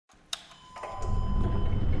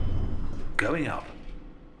going up.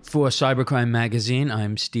 For Cybercrime Magazine,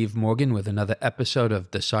 I'm Steve Morgan with another episode of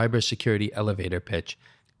the Cybersecurity Elevator Pitch.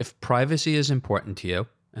 If privacy is important to you,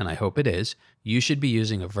 and I hope it is, you should be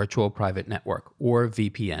using a virtual private network, or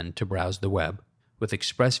VPN, to browse the web. With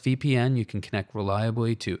ExpressVPN, you can connect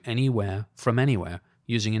reliably to anywhere, from anywhere.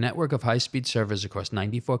 Using a network of high-speed servers across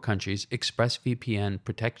 94 countries, ExpressVPN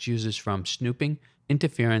protects users from snooping,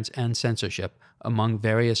 interference, and censorship, among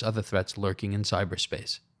various other threats lurking in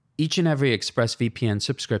cyberspace. Each and every ExpressVPN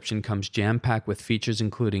subscription comes jam-packed with features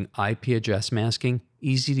including IP address masking,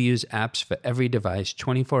 easy-to-use apps for every device,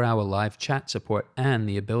 24-hour live chat support, and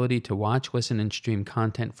the ability to watch, listen, and stream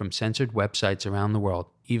content from censored websites around the world,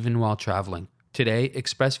 even while traveling. Today,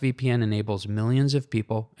 ExpressVPN enables millions of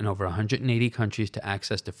people in over 180 countries to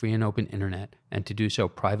access the free and open internet, and to do so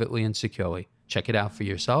privately and securely. Check it out for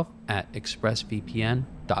yourself at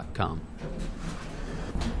expressvpn.com.